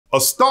A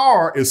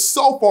star is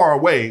so far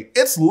away,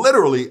 it's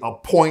literally a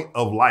point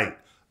of light,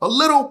 a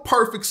little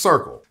perfect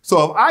circle.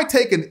 So if I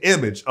take an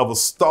image of a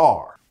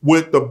star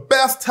with the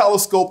best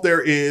telescope there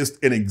is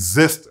in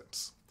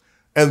existence,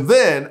 and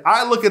then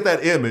I look at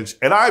that image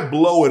and I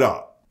blow it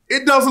up,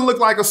 it doesn't look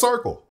like a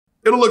circle.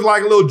 It'll look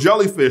like a little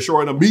jellyfish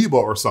or an amoeba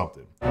or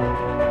something.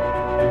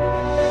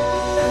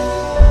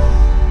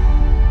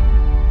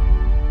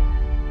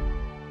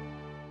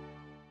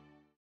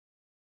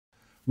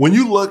 When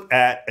you look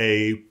at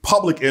a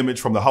public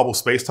image from the Hubble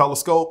Space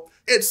Telescope,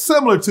 it's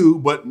similar to,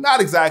 but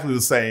not exactly the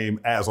same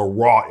as a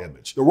raw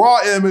image. The raw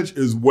image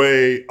is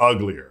way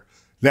uglier.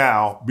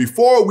 Now,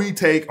 before we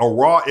take a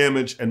raw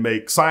image and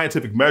make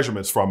scientific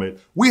measurements from it,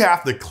 we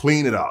have to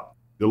clean it up.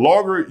 The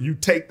longer you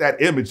take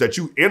that image that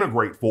you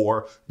integrate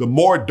for, the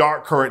more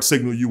dark current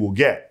signal you will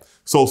get.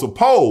 So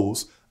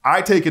suppose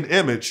I take an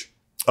image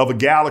of a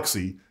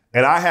galaxy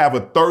and I have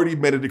a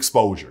 30-minute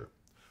exposure.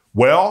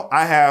 Well,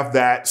 I have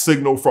that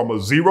signal from a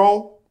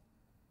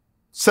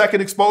 0-second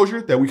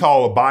exposure that we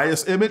call a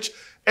bias image,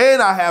 and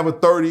I have a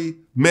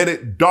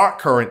 30-minute dark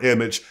current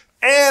image,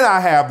 and I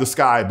have the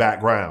sky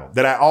background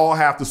that I all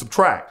have to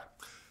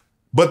subtract.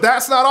 But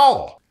that's not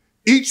all.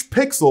 Each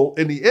pixel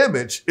in the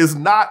image is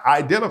not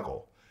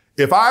identical.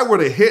 If I were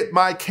to hit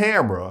my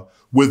camera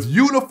with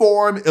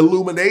uniform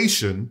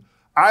illumination,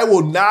 I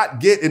will not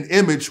get an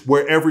image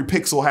where every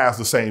pixel has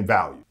the same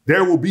value.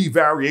 There will be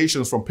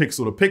variations from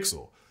pixel to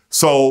pixel.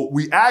 So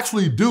we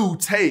actually do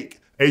take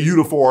a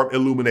uniform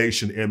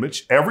illumination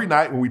image every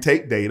night when we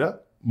take data,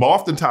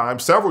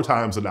 oftentimes several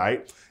times a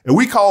night, and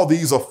we call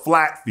these a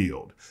flat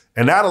field.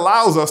 And that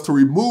allows us to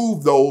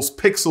remove those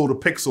pixel to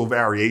pixel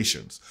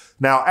variations.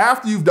 Now,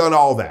 after you've done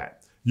all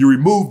that, you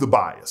remove the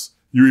bias,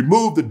 you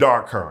remove the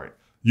dark current,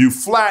 you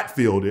flat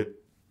field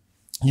it,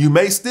 you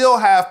may still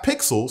have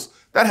pixels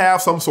that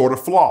have some sort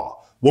of flaw,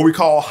 what we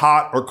call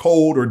hot or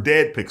cold or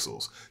dead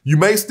pixels. You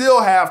may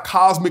still have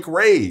cosmic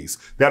rays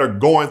that are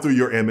going through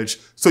your image,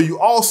 so you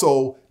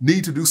also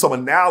need to do some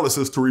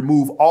analysis to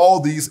remove all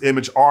these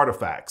image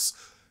artifacts.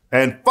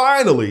 And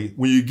finally,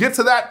 when you get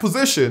to that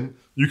position,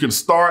 you can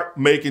start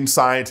making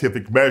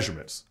scientific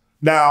measurements.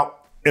 Now,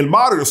 in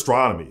modern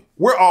astronomy,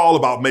 we're all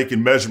about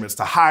making measurements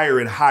to higher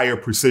and higher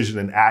precision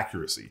and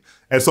accuracy.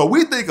 And so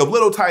we think of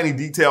little tiny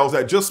details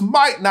that just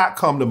might not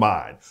come to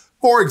mind.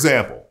 For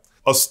example,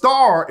 a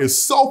star is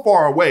so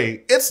far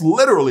away, it's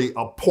literally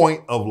a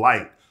point of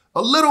light,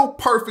 a little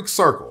perfect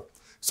circle.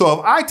 So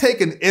if I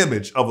take an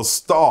image of a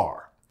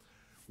star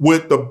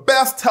with the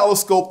best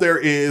telescope there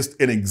is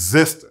in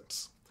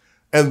existence,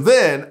 and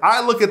then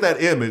I look at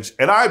that image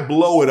and I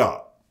blow it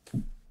up,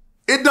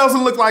 it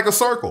doesn't look like a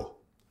circle.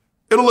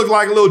 It'll look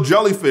like a little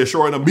jellyfish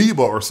or an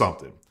amoeba or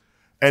something.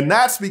 And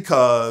that's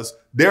because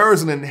there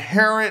is an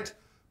inherent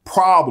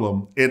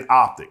problem in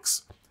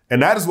optics.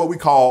 And that is what we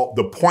call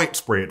the point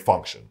spread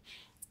function.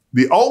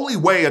 The only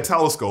way a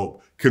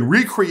telescope can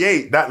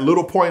recreate that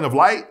little point of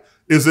light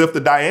is if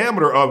the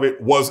diameter of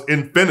it was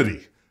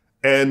infinity,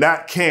 and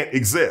that can't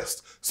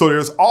exist. So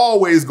there's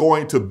always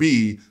going to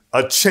be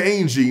a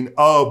changing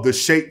of the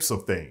shapes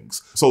of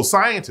things. So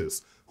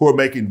scientists who are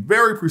making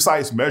very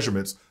precise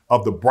measurements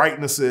of the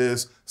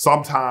brightnesses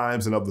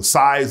sometimes and of the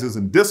sizes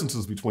and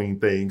distances between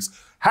things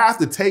have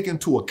to take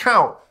into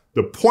account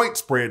the point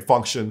spread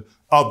function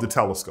of the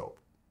telescope.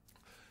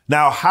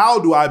 Now, how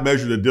do I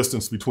measure the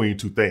distance between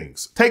two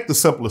things? Take the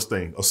simplest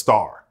thing, a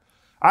star.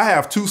 I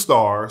have two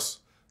stars.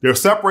 They're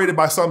separated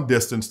by some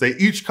distance. They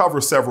each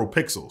cover several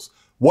pixels.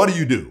 What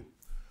do?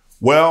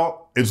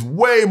 Well, it's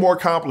way more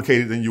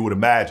complicated than you would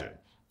imagine.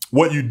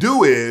 What you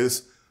do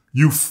is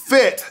you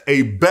fit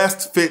a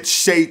best fit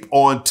shape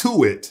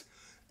onto it,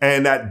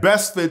 and that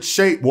best fit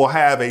shape will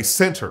have a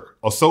center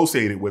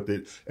associated with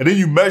it. And then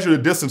you measure the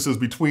distances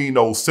between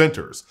those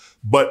centers.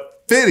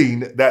 But fitting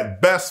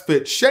that best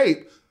fit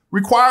shape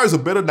requires a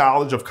bit of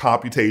knowledge of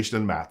computation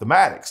and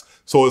mathematics.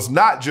 So it's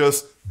not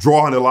just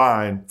drawing a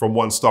line from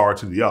one star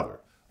to the other.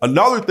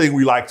 Another thing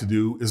we like to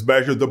do is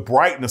measure the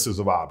brightnesses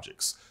of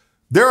objects.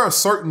 There are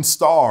certain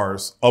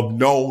stars of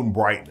known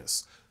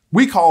brightness.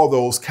 We call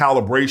those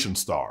calibration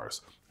stars.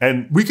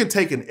 And we can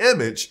take an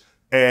image,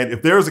 and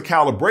if there's a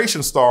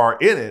calibration star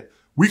in it,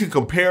 we can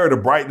compare the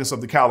brightness of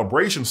the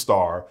calibration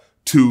star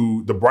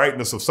to the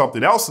brightness of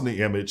something else in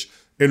the image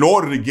in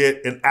order to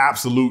get an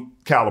absolute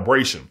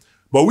calibration.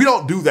 But we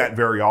don't do that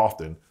very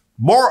often.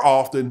 More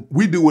often,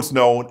 we do what's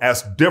known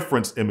as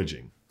difference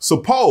imaging.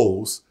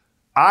 Suppose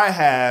I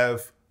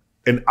have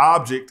an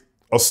object,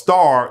 a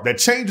star, that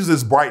changes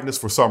its brightness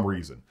for some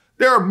reason.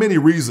 There are many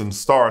reasons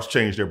stars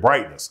change their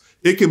brightness.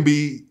 It can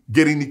be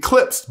getting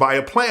eclipsed by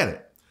a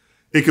planet.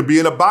 It could be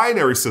in a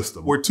binary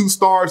system where two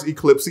stars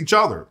eclipse each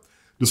other.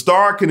 The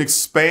star can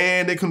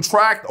expand and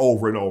contract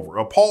over and over,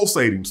 a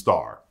pulsating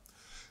star.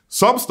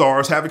 Some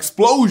stars have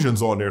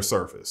explosions on their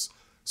surface.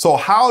 So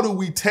how do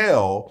we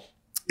tell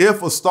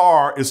if a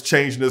star is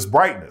changing its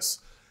brightness?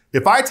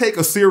 If I take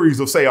a series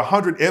of, say,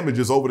 100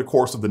 images over the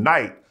course of the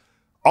night,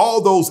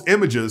 all those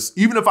images,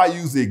 even if I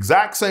use the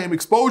exact same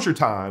exposure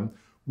time,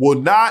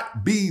 will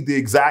not be the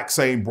exact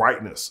same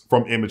brightness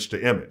from image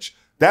to image.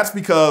 That's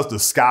because the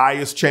sky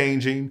is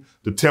changing,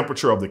 the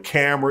temperature of the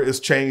camera is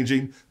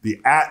changing,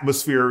 the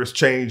atmosphere is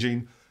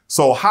changing.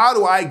 So how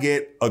do I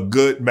get a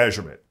good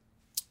measurement?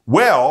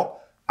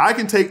 Well, I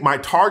can take my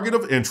target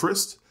of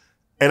interest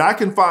and I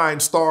can find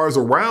stars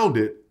around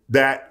it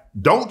that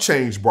don't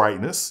change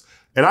brightness,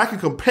 and I can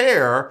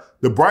compare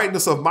the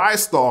brightness of my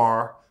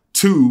star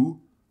to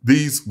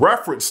these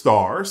reference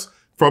stars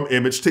from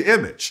image to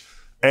image.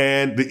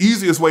 And the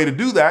easiest way to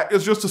do that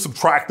is just to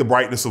subtract the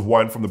brightness of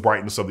one from the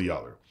brightness of the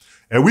other.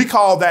 And we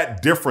call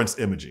that difference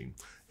imaging.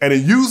 And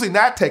in using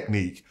that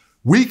technique,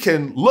 we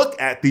can look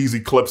at these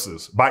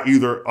eclipses by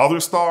either other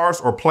stars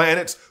or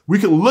planets. We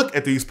can look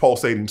at these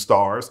pulsating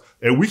stars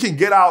and we can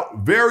get out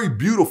very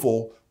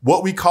beautiful,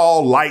 what we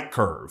call light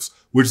curves,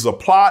 which is a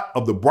plot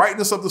of the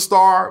brightness of the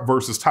star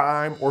versus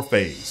time or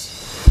phase.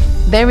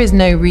 There is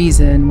no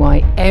reason why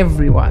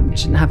everyone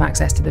shouldn't have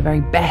access to the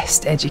very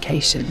best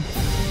education.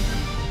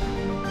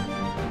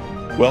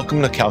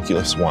 Welcome to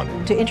Calculus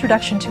 1. To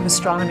Introduction to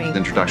Astronomy.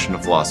 Introduction to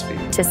Philosophy.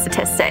 To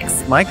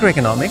Statistics.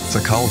 Microeconomics.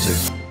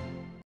 Psychology.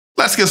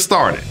 Let's get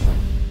started.